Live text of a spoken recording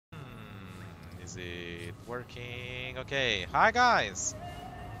Is it working? Okay, hi guys!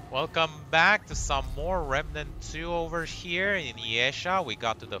 Welcome back to some more Remnant 2 over here in Yesha. We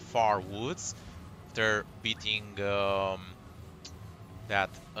got to the far woods after beating that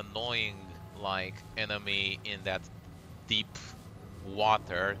annoying enemy in that deep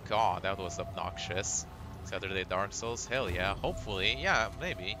water. God, that was obnoxious. Saturday Dark Souls? Hell yeah, hopefully. Yeah,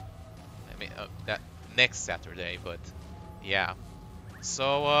 maybe. I mean, that next Saturday, but yeah.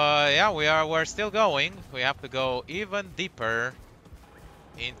 So yeah, we're still going. We have to go even deeper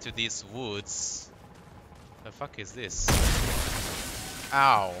into these woods. The fuck is this?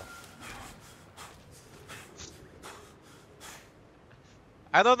 Ow.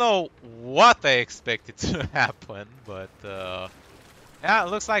 I don't know what I expected to happen, but yeah,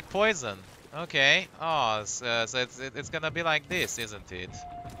 it looks like poison. Okay. Oh, so it's gonna be like this, isn't it?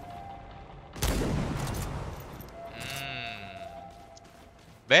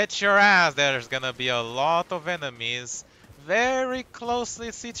 Bet your ass there's gonna be a lot of enemies very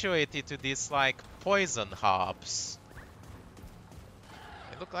closely situated to these poison hubs.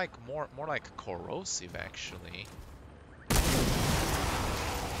 They look like more like corrosive actually.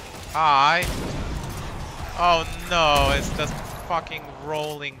 Hi. Oh no, it's the fucking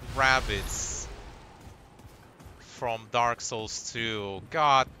rolling rabbits from Dark Souls 2.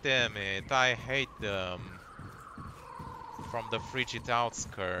 God damn it, I hate them. From the frigid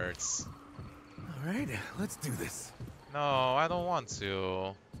outskirts. Alright, let's do this. No, I don't want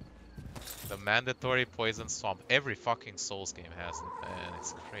to. The mandatory poison swamp. Every fucking Souls game has it, man.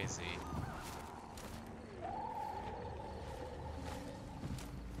 It's crazy.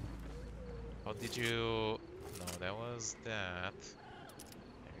 How did you... No, that was that.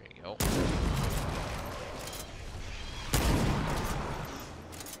 There you go.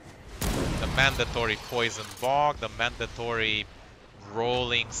 The mandatory poison bog, the mandatory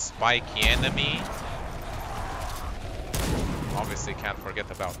rolling spiky enemy. Obviously can't forget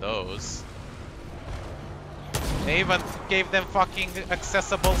about those. They even gave them fucking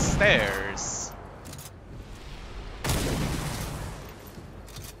accessible stairs.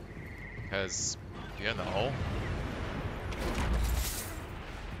 Because, you know.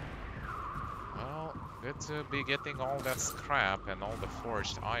 Well, good to be getting all that scrap and all the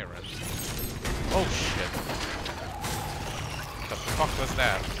forged iron. Oh shit. What the fuck was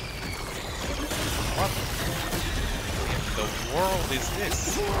that? What in the world is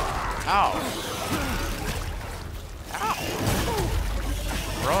this? Ow! Ow!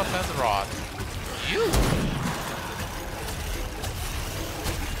 Rot and rot. You!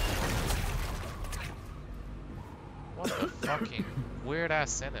 What the fucking weird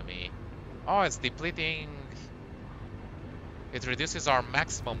ass enemy? Oh, it's depleting. It reduces our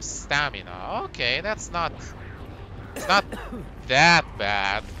maximum stamina. Okay, that's not. It's not that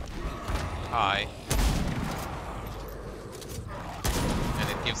bad. Hi. And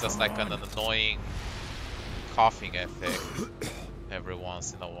it gives us like an annoying coughing effect every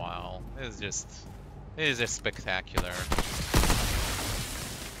once in a while. It is just spectacular.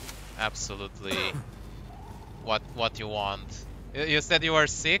 Absolutely. What you want. You said you were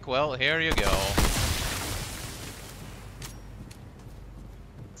sick? Well, here you go.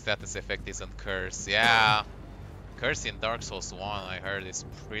 Status effect isn't curse. Yeah. Curse in Dark Souls 1 I heard is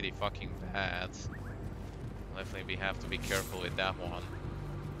pretty fucking bad. Definitely we have to be careful with that one.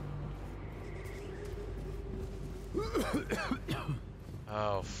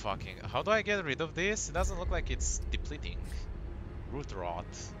 Oh fucking... How do I get rid of this? It doesn't look like it's depleting. Root rot.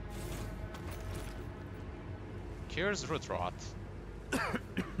 Cures root rot.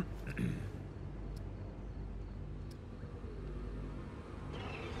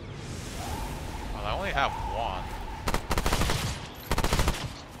 Well, I only have one.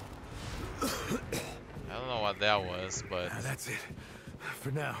 I don't know what that was, but... That's it.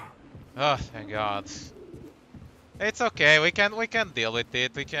 For now. Oh, thank God. It's okay, we can deal with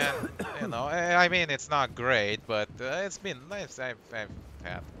it, we can, you know, I mean, it's not great, but it's been nice, I've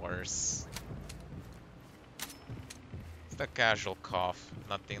had worse. It's the casual cough,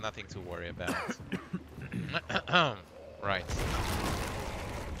 nothing to worry about. Right.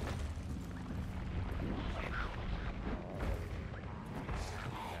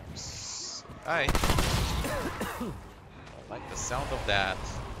 Hi. I like the sound of that.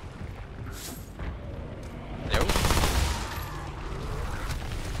 Nope.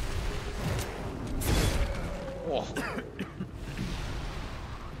 Whoa.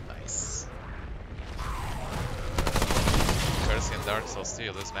 Nice. Curse in Dark Souls 2,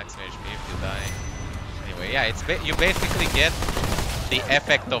 you lose maximum HP if you die. Anyway, yeah, it's you basically get the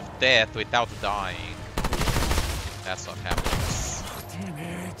effect of death without dying. That's what happens. Damn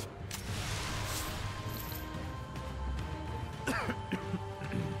it.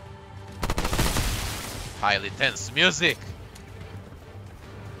 Highly tense music!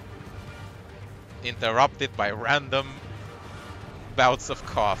 Interrupted by random bouts of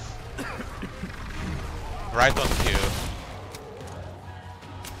cough. Right on cue.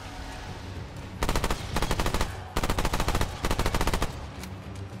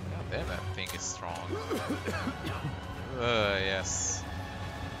 God damn, that thing is strong. Yes.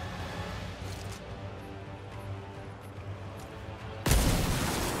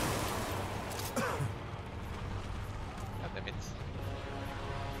 God damn it.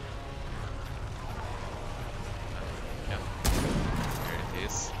 Yeah. Here it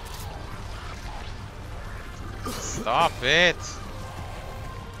is. Stop it!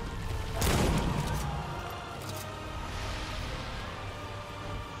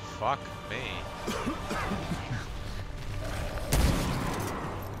 Fuck me.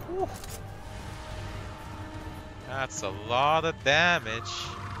 Whew. That's a lot of damage.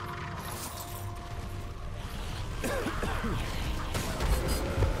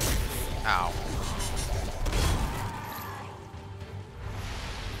 Ow.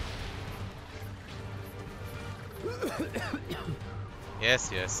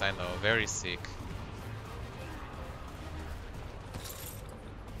 Yes, yes, I know. Very sick.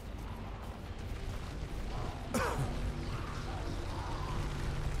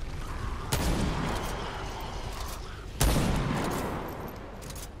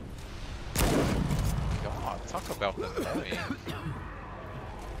 God, talk about the annoying.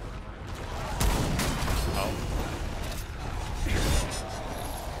 Oh.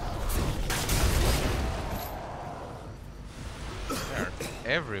 They're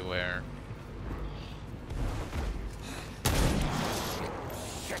everywhere.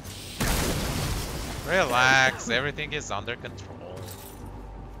 Relax, everything is under control.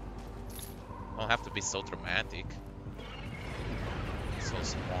 Don't have to be so dramatic.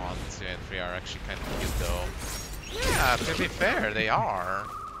 Souls 1, 2, and 3 are actually kind of cute though. Yeah, to be fair, they are.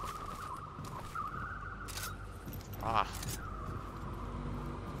 Ah.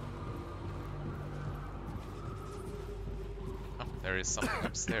 Oh, there is something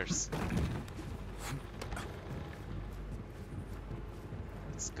upstairs.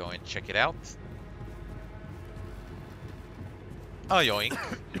 Let's go and check it out. Oh, yoink.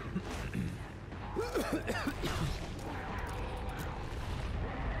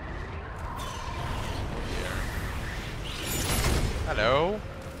 Hello.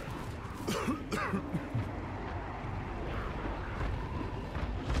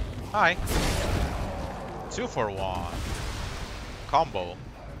 Hi. 2 for 1. Combo.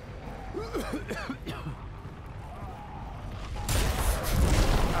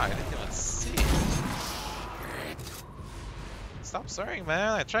 Ah, I didn't even see it. Stop swearing,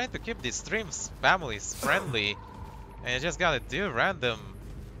 man. I tried to keep these streams families friendly. And you just gotta do random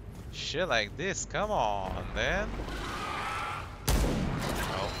shit like this. Come on, man.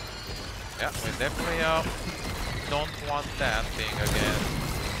 Oh. Yeah, we definitely don't want that thing again.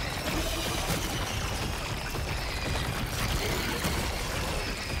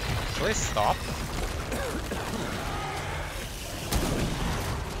 Please stop.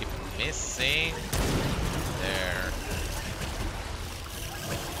 Keep missing. There.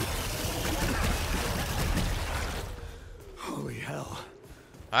 Holy hell.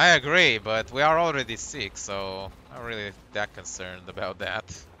 I agree, but we are already sick, so I'm not really that concerned about that.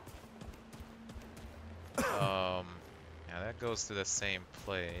 Yeah, that goes to the same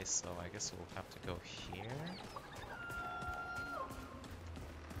place, so I guess we'll have to go here.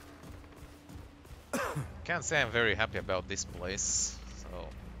 Can't say I'm very happy about this place, so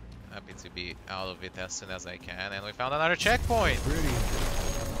happy to be out of it as soon as I can. And we found another checkpoint! Pretty.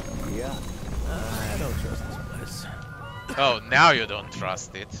 Yeah. I don't trust this place. Oh, now you don't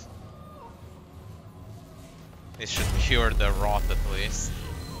trust it. It should cure the rot at least.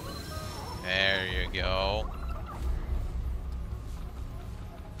 There you go.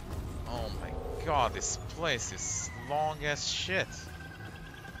 Oh my god, this place is long as shit.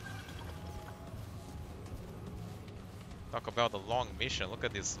 Talk about a long mission. Look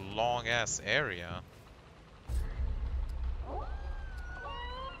at this long ass area.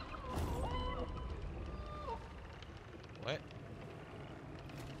 What?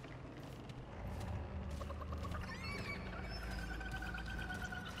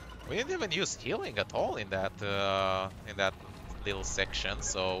 We didn't even use healing at all in that little section,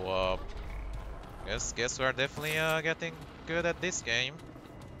 so guess we're definitely getting good at this game.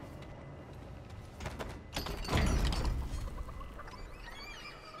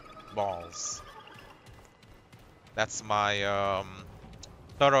 Balls. That's my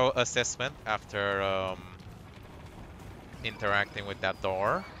thorough assessment after interacting with that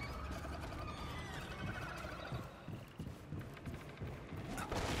door.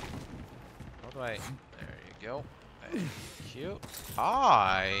 way. There you go. Thank you.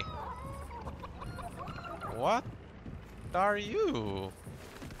 Hi. What are you?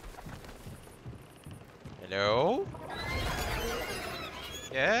 Hello?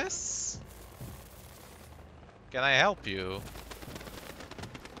 Yes? Can I help you?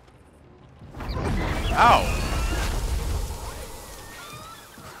 Ow!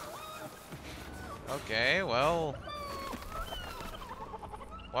 Okay, well...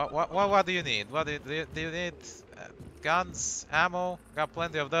 What do you need? What do you need? Guns? Ammo? Got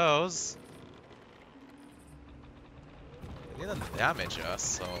plenty of those. They didn't damage us,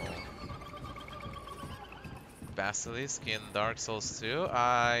 so... Basilisk in Dark Souls 2?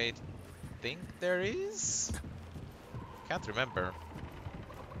 I think there is? Can't remember.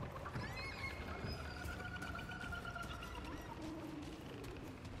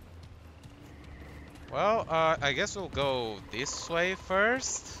 Well, I guess we'll go this way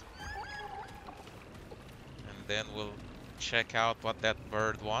first. And then we'll check out what that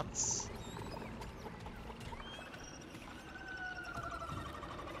bird wants.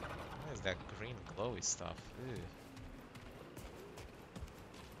 What is that green glowy stuff? Ew.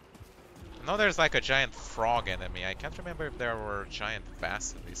 I know there's like a giant frog enemy. I can't remember if there were giant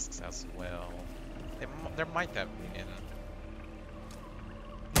basilisks as well. There might have been.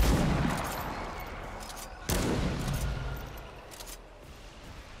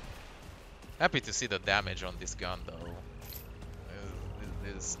 Happy to see the damage on this gun though.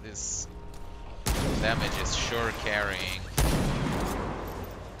 This damage is sure carrying.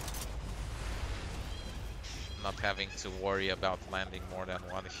 Not having to worry about landing more than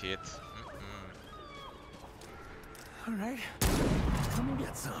one hit. Alright, let me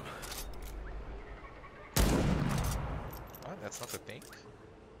get some. What? That's not a thing?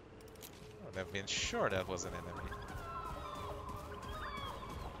 Oh, they've been sure that was an enemy.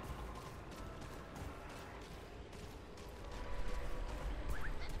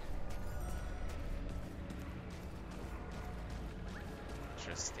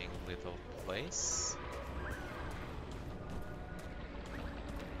 Interesting little place.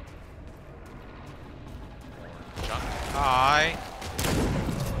 Junk. Hi.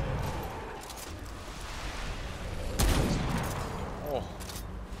 Oh.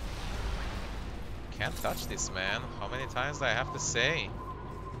 Can't touch this, man. How many times do I have to say?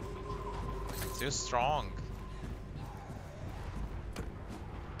 Too strong.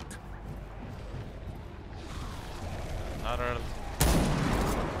 Another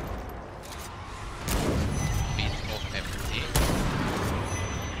bit of empty.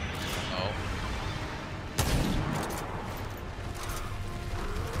 Oh.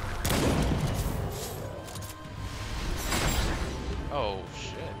 Oh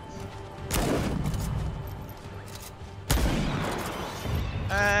shit.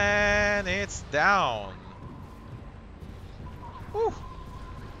 And it's down. Whew.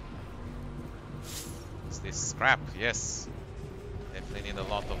 Is this scrap? Yes. Definitely need a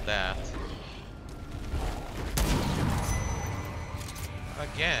lot of that.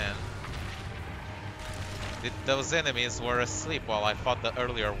 Again. Those enemies were asleep while I fought the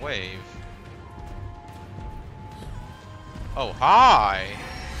earlier wave. Oh, hi!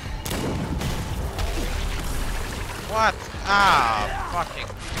 What? Ah, fucking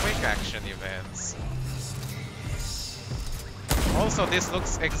quick action events. Also, this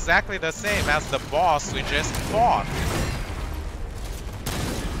looks exactly the same as the boss we just fought.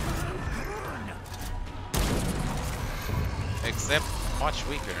 Except much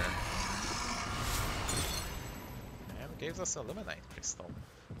weaker. And gives us a luminite crystal.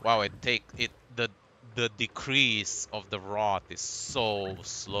 Wow, the decrease of the rot is so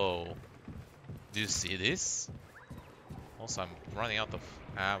slow. Do you see this? Also, I'm running out of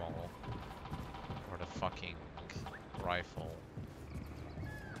ammo for the fucking rifle.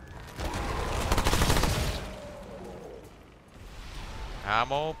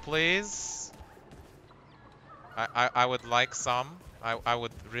 Ammo, please. I would like some. I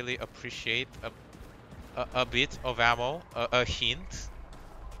would really appreciate a bit of ammo, a hint.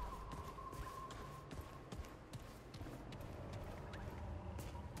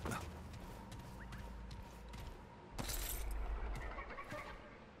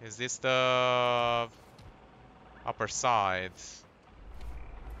 Is this the upper side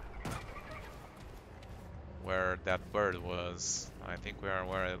where that bird was? I think we're a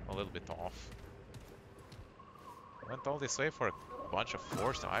little bit off. Went all this way for a bunch of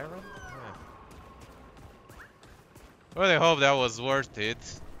forced iron? Well, I hope that was worth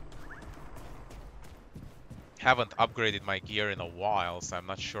it. haven't upgraded my gear in a while, so I'm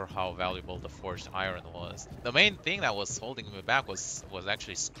not sure how valuable the forged iron was. The main thing that was holding me back was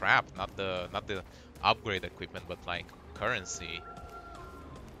actually scrap, not the upgrade equipment, but like currency.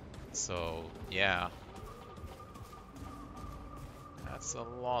 So yeah, that's a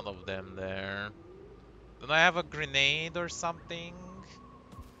lot of them there. Don't I have a grenade or something?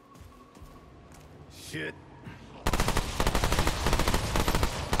 Shit.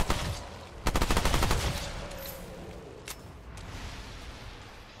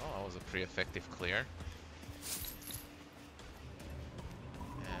 Oh, that was a pretty effective clear.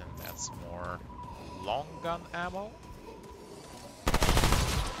 And that's more long gun ammo.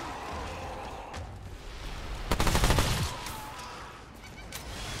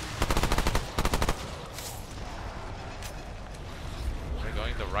 We're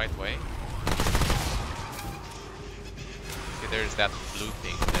going the right way. Okay, there's that blue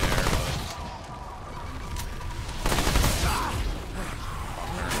thing there, but...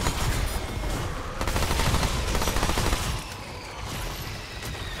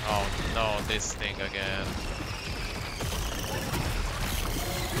 Oh no, this thing again.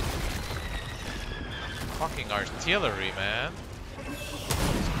 Fucking artillery, man.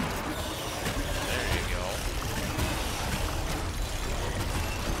 There you go.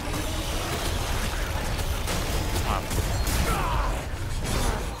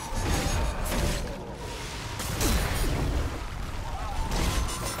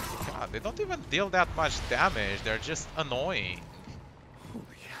 God, they don't even deal that much damage. They're just annoying. Holy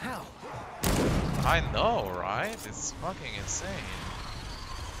hell. I know, right? It's fucking insane.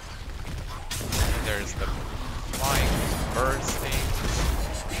 And there's the flying birds things.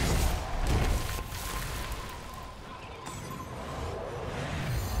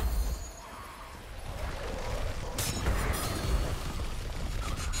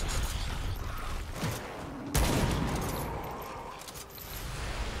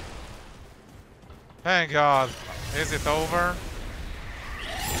 Thank God. Is it over?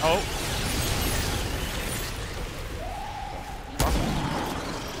 Oh.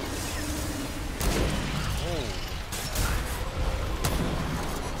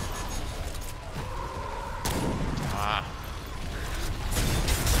 Ah.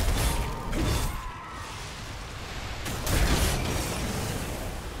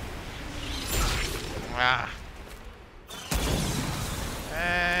 Ah.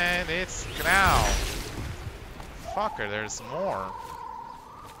 And it's now. Fucker, there's more.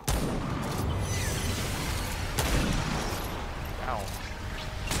 Down.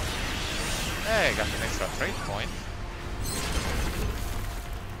 Hey, got an extra trade point.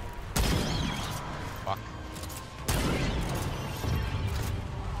 Fuck.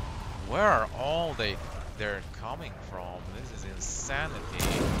 Where are all they're coming from? This is insanity.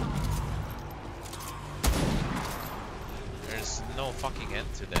 There's no fucking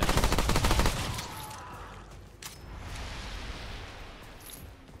end to them.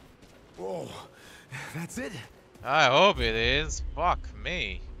 Whoa, that's it? I hope it is. Fuck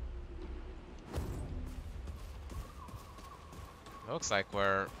me. Looks like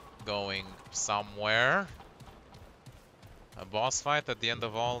we're going somewhere. A boss fight at the end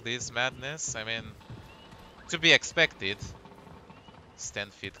of all this madness? I mean, to be expected. It's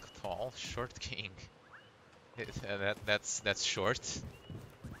 10 feet tall, short king. That's short.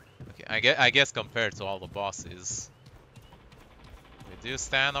 Okay, I guess compared to all the bosses, we do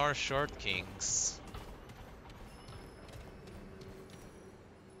stand our short kings.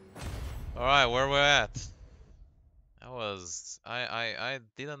 All right, where we're at? I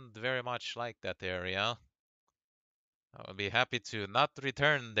didn't very much like that area. I would be happy to not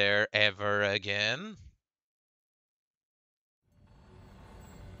return there ever again.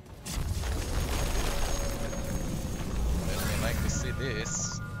 Definitely like to see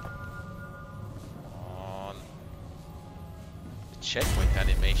this. On. The checkpoint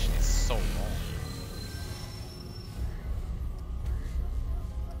animation is so long.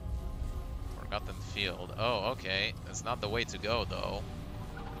 Forgotten field. Oh, okay. That's not the way to go, though.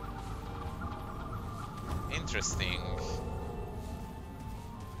 Interesting.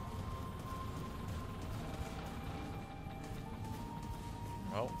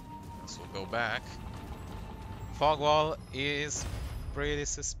 Well, guess we'll go back. Fog wall is pretty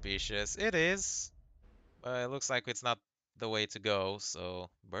suspicious. It is, but it looks like it's not the way to go, so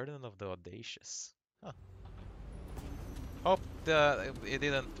Burden of the Audacious. Huh. Hope it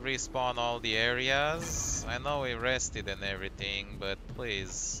didn't respawn all the areas. I know we rested and everything, but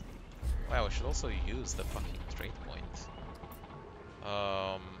please. Wow, we should also use the fucking trade point.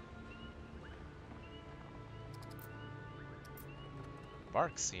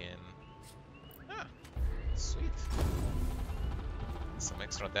 Barksian. Ah, Sweet. Some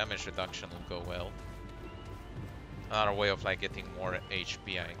extra damage reduction will go well. Another way of like getting more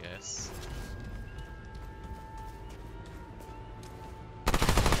HP, I guess.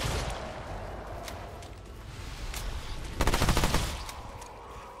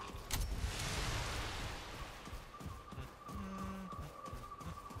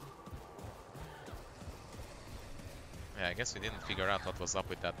 Yeah, I guess we didn't figure out what was up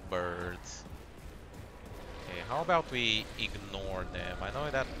with that bird. Okay, how about we ignore them? I know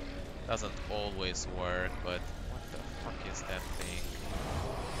that doesn't always work, but what the fuck is that thing?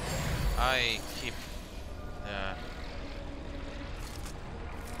 I keep...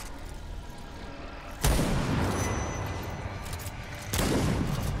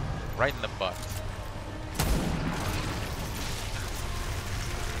 right in the butt.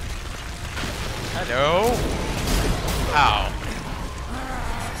 Hello? Ow.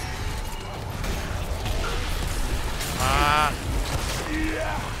 Ah.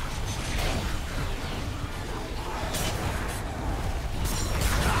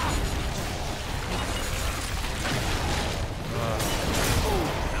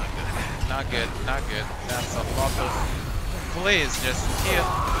 Not good, not good. That's a lot of... Please, just kill.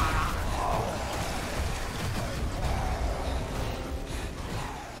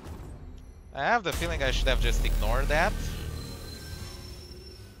 I have the feeling I should have just ignored that.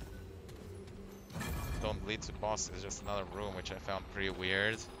 Don't bleed to boss is just another room, which I found pretty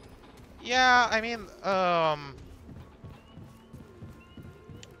weird. Yeah, I mean, I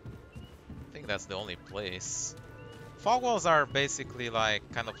think that's the only place. Fog walls are basically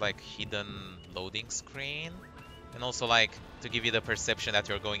like, kind of like hidden loading screen. And also like, to give you the perception that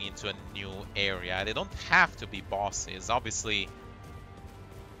you're going into a new area. They don't have to be bosses. Obviously,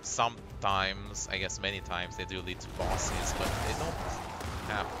 sometimes, I guess many times, they do lead to bosses, but they don't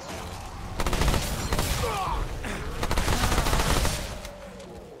have to.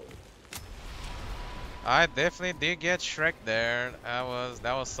 I definitely did get Shrek there.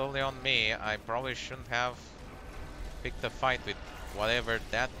 That was solely on me. I probably shouldn't have picked a fight with whatever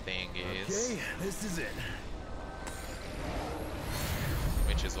that thing is. Okay, this is it.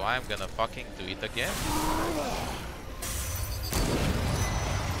 Which is why I'm gonna fucking do it again.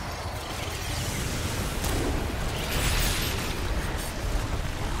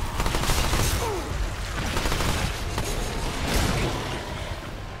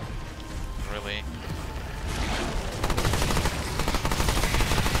 Really?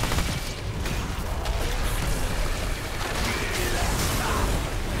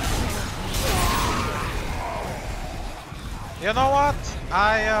 You know what?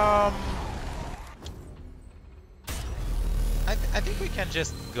 I think we can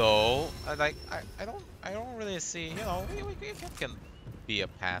just go. I don't really see, you know, we can be a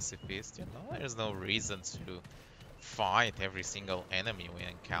pacifist, you know. There's no reason to fight every single enemy we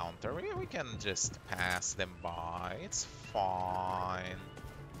encounter. We can just pass them by. It's fine.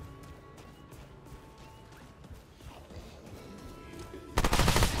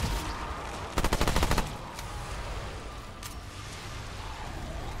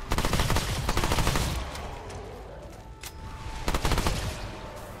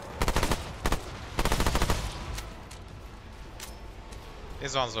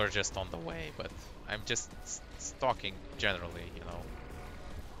 These ones were just on the way, but I'm just stalking generally, you know.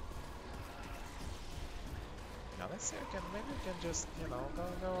 Now let's see, maybe we can just, you know,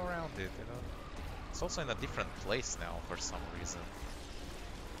 go around it, you know. It's also in a different place now for some reason.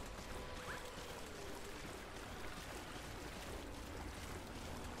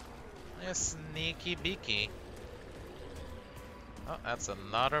 Yeah, sneaky beaky. Oh, that's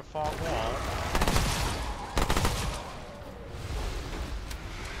another fog wall.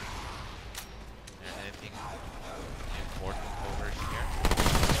 Anything important over here?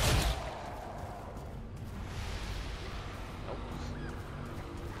 Nope.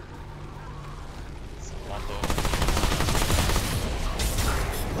 It's a lot of...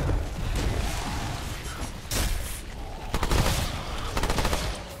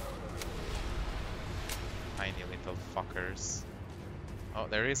 tiny little fuckers. Oh,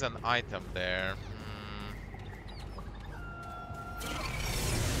 there is an item there.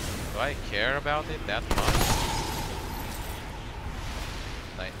 Do I care about it that much?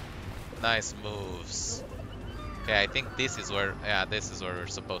 Nice moves. Okay, I think this is where, yeah, this is where we're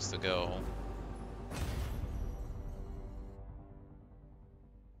supposed to go.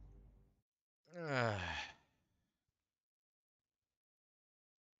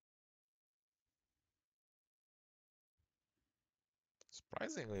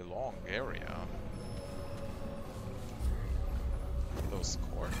 Surprisingly long area. Those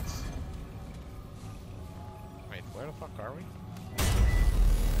courts. Where the fuck are we?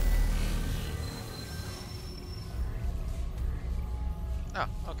 Ah,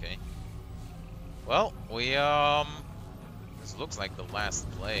 okay. Well, we this looks like the last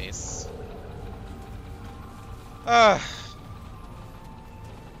place.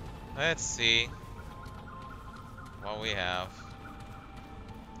 Let's see what we have.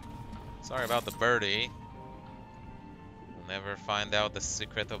 Sorry about the birdie. We'll never find out the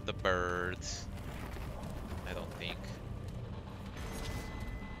secret of the bird. I don't think.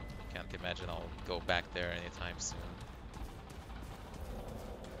 Can't imagine I'll go back there anytime soon.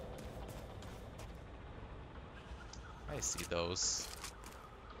 I see those.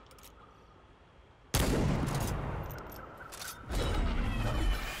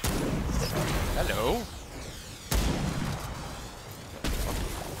 Hello?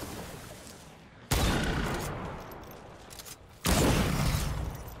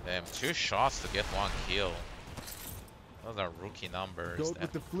 Damn, 2 shots to get 1 kill. Those are rookie numbers. Goat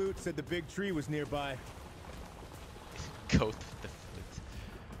with the flute said the big tree was nearby. Goat with the flute.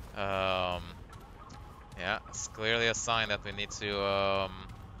 Yeah, it's clearly a sign that we need to, we're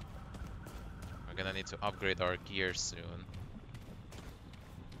gonna need to upgrade our gear soon.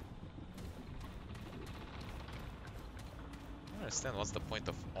 I don't understand what's the point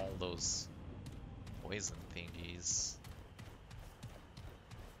of all those poison thingies.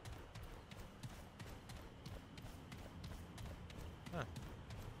 Huh.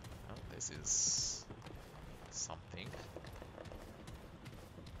 Well, this is something.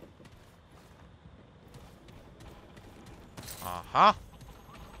 Aha!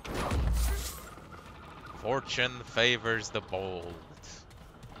 Fortune favors the bold.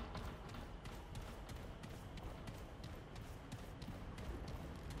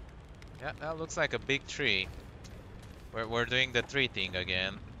 Yeah, that looks like a big tree. We're doing the tree thing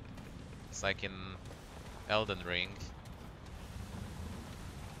again. It's like in Elden Ring.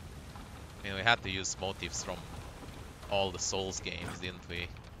 I mean, we had to use motifs from all the Souls games, didn't we?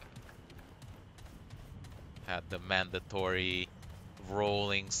 Had the mandatory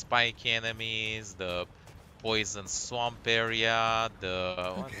rolling spike enemies, the poison swamp area, the...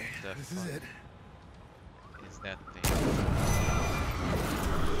 Okay, what the this is it. is that thing?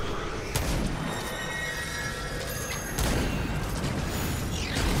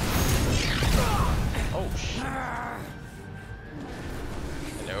 Oh shit.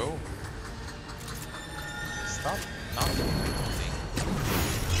 Hello? Stop not moving.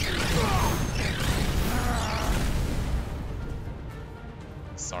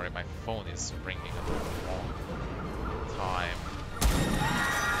 Sorry, my phone is ringing at the wrong time.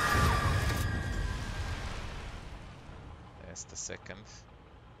 Just a second.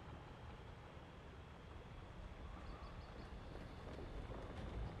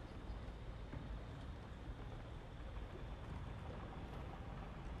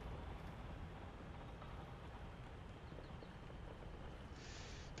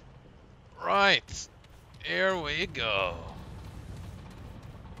 Right, here we go.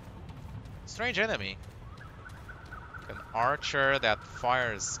 Strange enemy. An archer that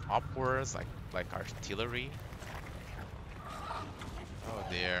fires upwards like artillery. Oh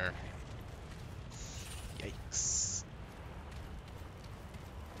dear. Yikes.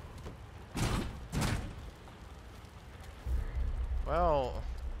 Well,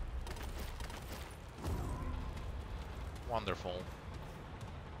 wonderful.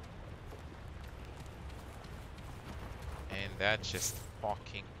 And that's just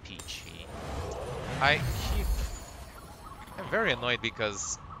fucking peachy. I'm very annoyed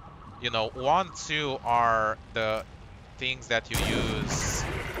because, you know, 1, 2 are the things that you use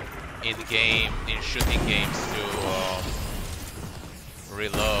in shooting games to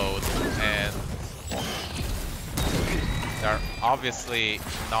reload, and they're obviously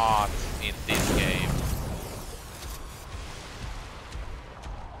not in this game.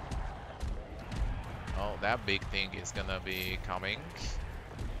 Oh, that big thing is gonna be coming.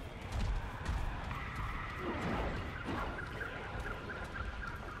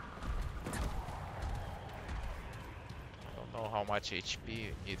 I don't know how much HP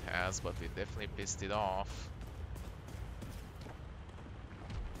it has, but we definitely pissed it off.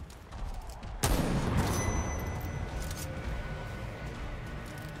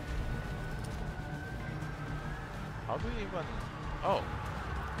 How do we even... Oh!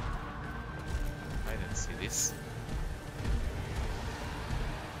 I didn't see this.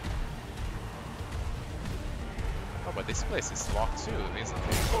 Oh, but this place is locked too, isn't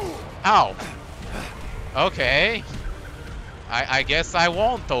it? Ow! Okay. I guess I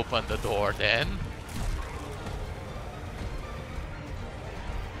won't open the door then.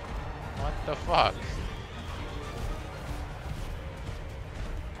 What the fuck?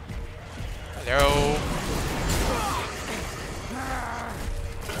 Hello.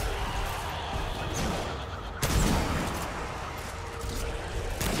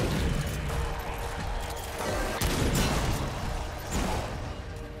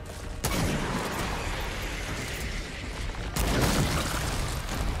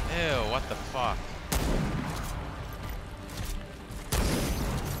 Ew, what the fuck?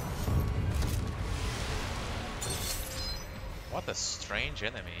 What a strange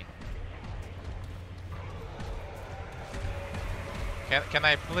enemy. Can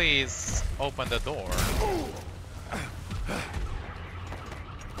I please open the door?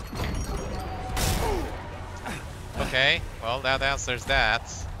 Okay, well that answers that.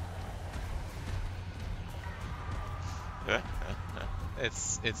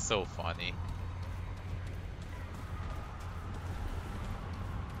 It's so funny.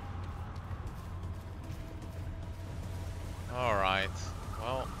 Alright,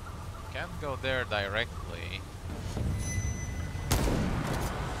 well, can't go there directly.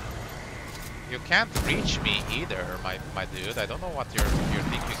 You can't reach me either, my dude. I don't know what you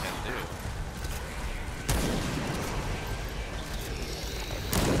think you can do.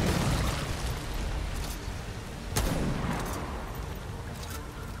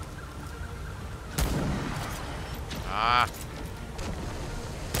 Ah.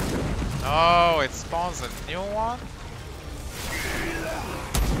 Oh, it spawns a new one?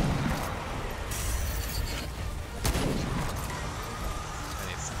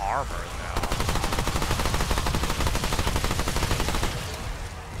 And it's armored now.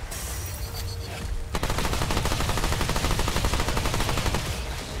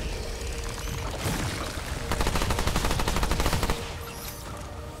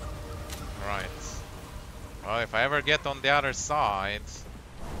 Right. Well, if I ever get on the other side...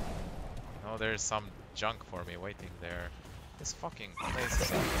 Oh, there's some junk for me waiting there. This fucking place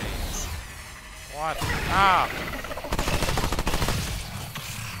is a maze. What? Ah!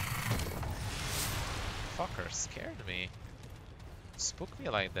 Fucker scared me. Spooked me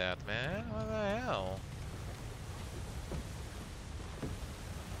like that, man. What the hell?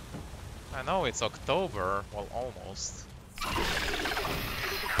 I know it's October. Well, almost.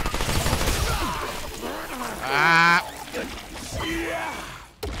 Ah!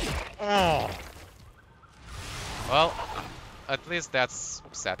 Oh. Well, at least that's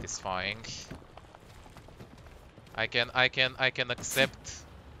satisfying. I can accept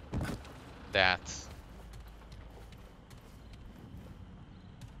that.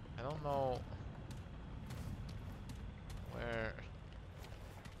 I don't know where.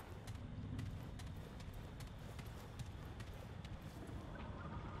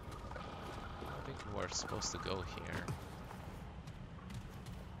 I think we're supposed to go here.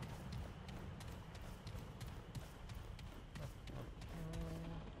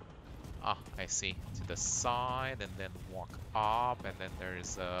 Ah, I see. To the side, and then walk up, and then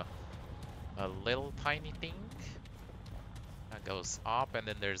there's a little tiny thing that goes up, and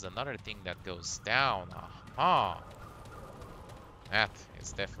then there's another thing that goes down. Aha! That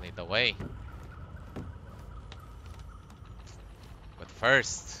is definitely the way. But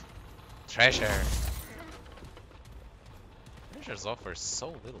first, treasure. Treasures offer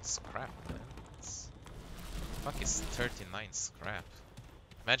so little scrap, man. Fuck is 39 scrap?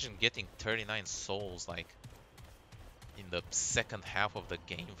 Imagine getting 39 souls, like, in the second half of the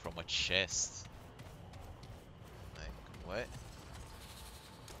game from a chest. Like, what?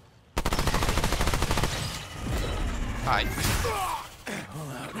 Hi.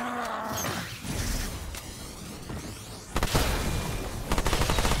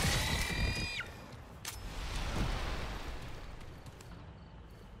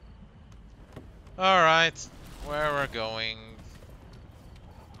 Alright, where we're going.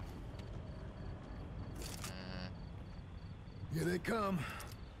 Here they come.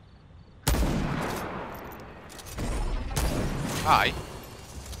 Hi.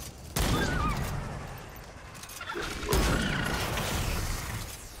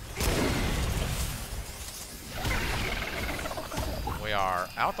 We are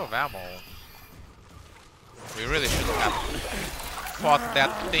out of ammo. We really should have fought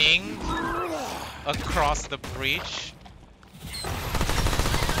that thing across the breach.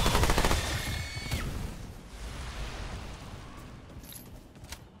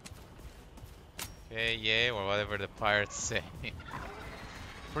 Okay, yeah, or whatever the pirates say.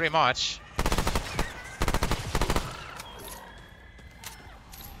 Pretty much.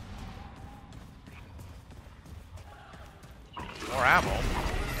 More ammo.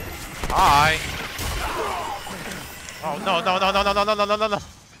 Hi. Oh no no no no no no no no no no.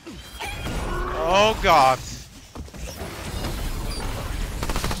 Oh god.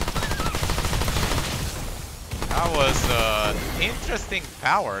 That was an interesting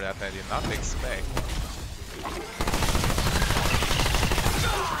power that I did not expect.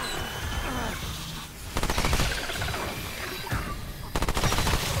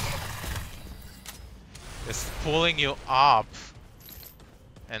 Just pulling you up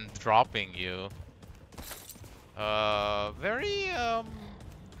and dropping you. Very,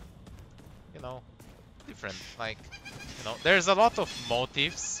 you know, different. Like, you know, there's a lot of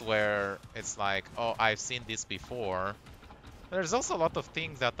motifs where it's like, oh, I've seen this before. There's also a lot of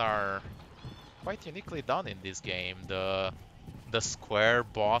things that are quite uniquely done in this game. The square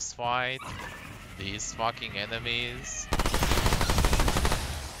boss fight, these fucking enemies.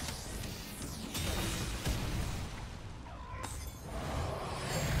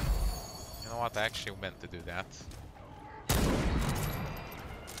 You know what? I actually meant to do that.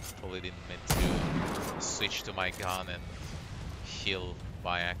 Totally didn't mean to switch to my gun and heal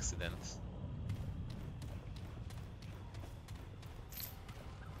by accident.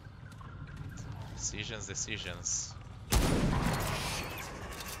 Decisions.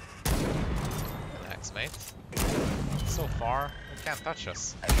 Relax, mate. So far, they can't touch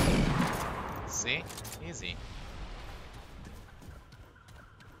us. See? Easy.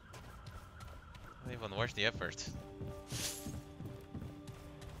 Not even worth the effort.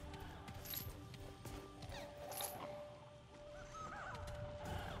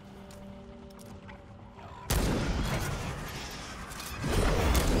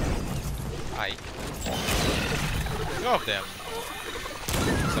 Hi. Two of them.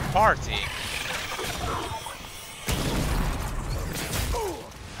 It's a party.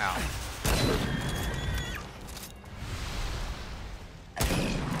 Ow.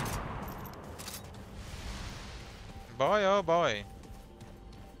 Boy, oh boy.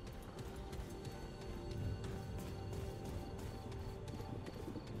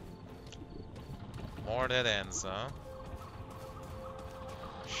 More dead ends, huh?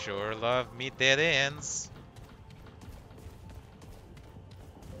 Sure love me dead ends.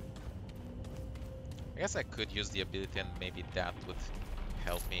 I guess I could use the ability and maybe that would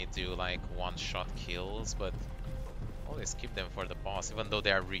help me do like one-shot kills, but always keep them for the boss, even though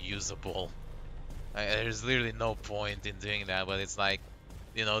they are reusable. There's literally no point in doing that, but it's like,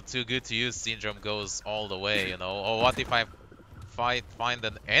 you know, too good to use syndrome goes all the way, you know. Or what if I find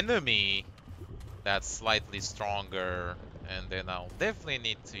an enemy that's slightly stronger, and then I'll definitely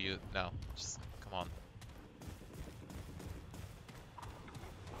need to use... No, just come on.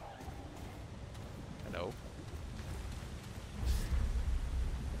 Hello.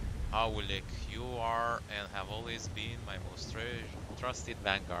 Aulik, you are and have always been my most trusted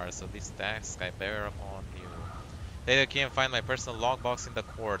vanguard, so this task I bear upon you. Take the key and find my personal logbox in the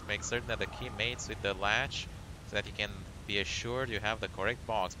court. Make certain that the key mates with the latch so that you can be assured you have the correct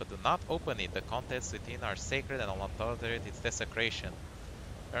box, but do not open it. The contents within are sacred and will not tolerate its desecration.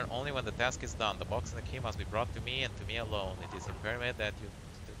 Learn only when the task is done. The box and the key must be brought to me and to me alone. It is imperative that you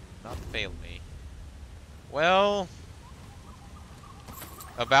do not fail me. Well,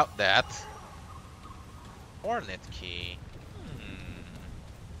 about that. Hornet key.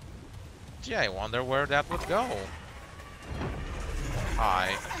 Gee, I wonder where that would go.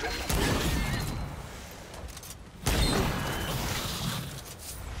 Hi.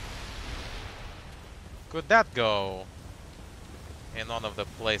 Could that go in one of the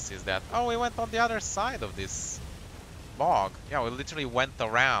places that... Oh, we went on the other side of this bog. Yeah, we literally went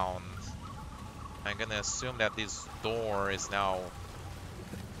around. I'm gonna assume that this door is now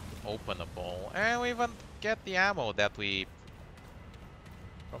openable. And we even get the ammo that we...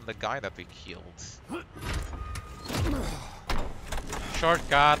 from the guy that we killed.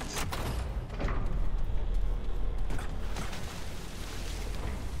 Shortcut.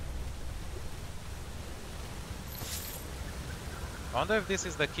 I wonder if this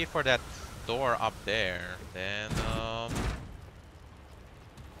is the key for that door up there. Then,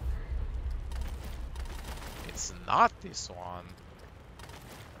 it's not this one.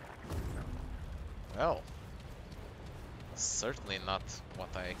 Well, certainly not what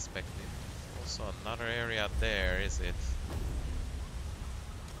I expected. Also another area there, is it?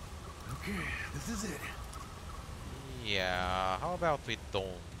 Okay, this is it. Yeah, how about we don't?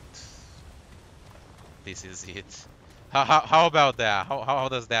 This is it. How about that? How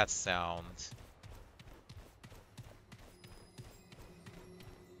does that sound?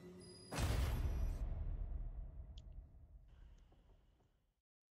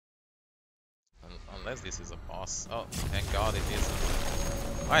 Unless this is a boss. Oh, thank God it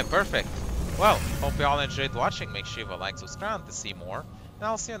isn't. Alright, perfect. Well, hope you all enjoyed watching. Make sure you leave a like, subscribe to see more. And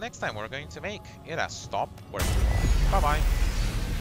I'll see you next time. We're going to make it a stop working. Bye bye.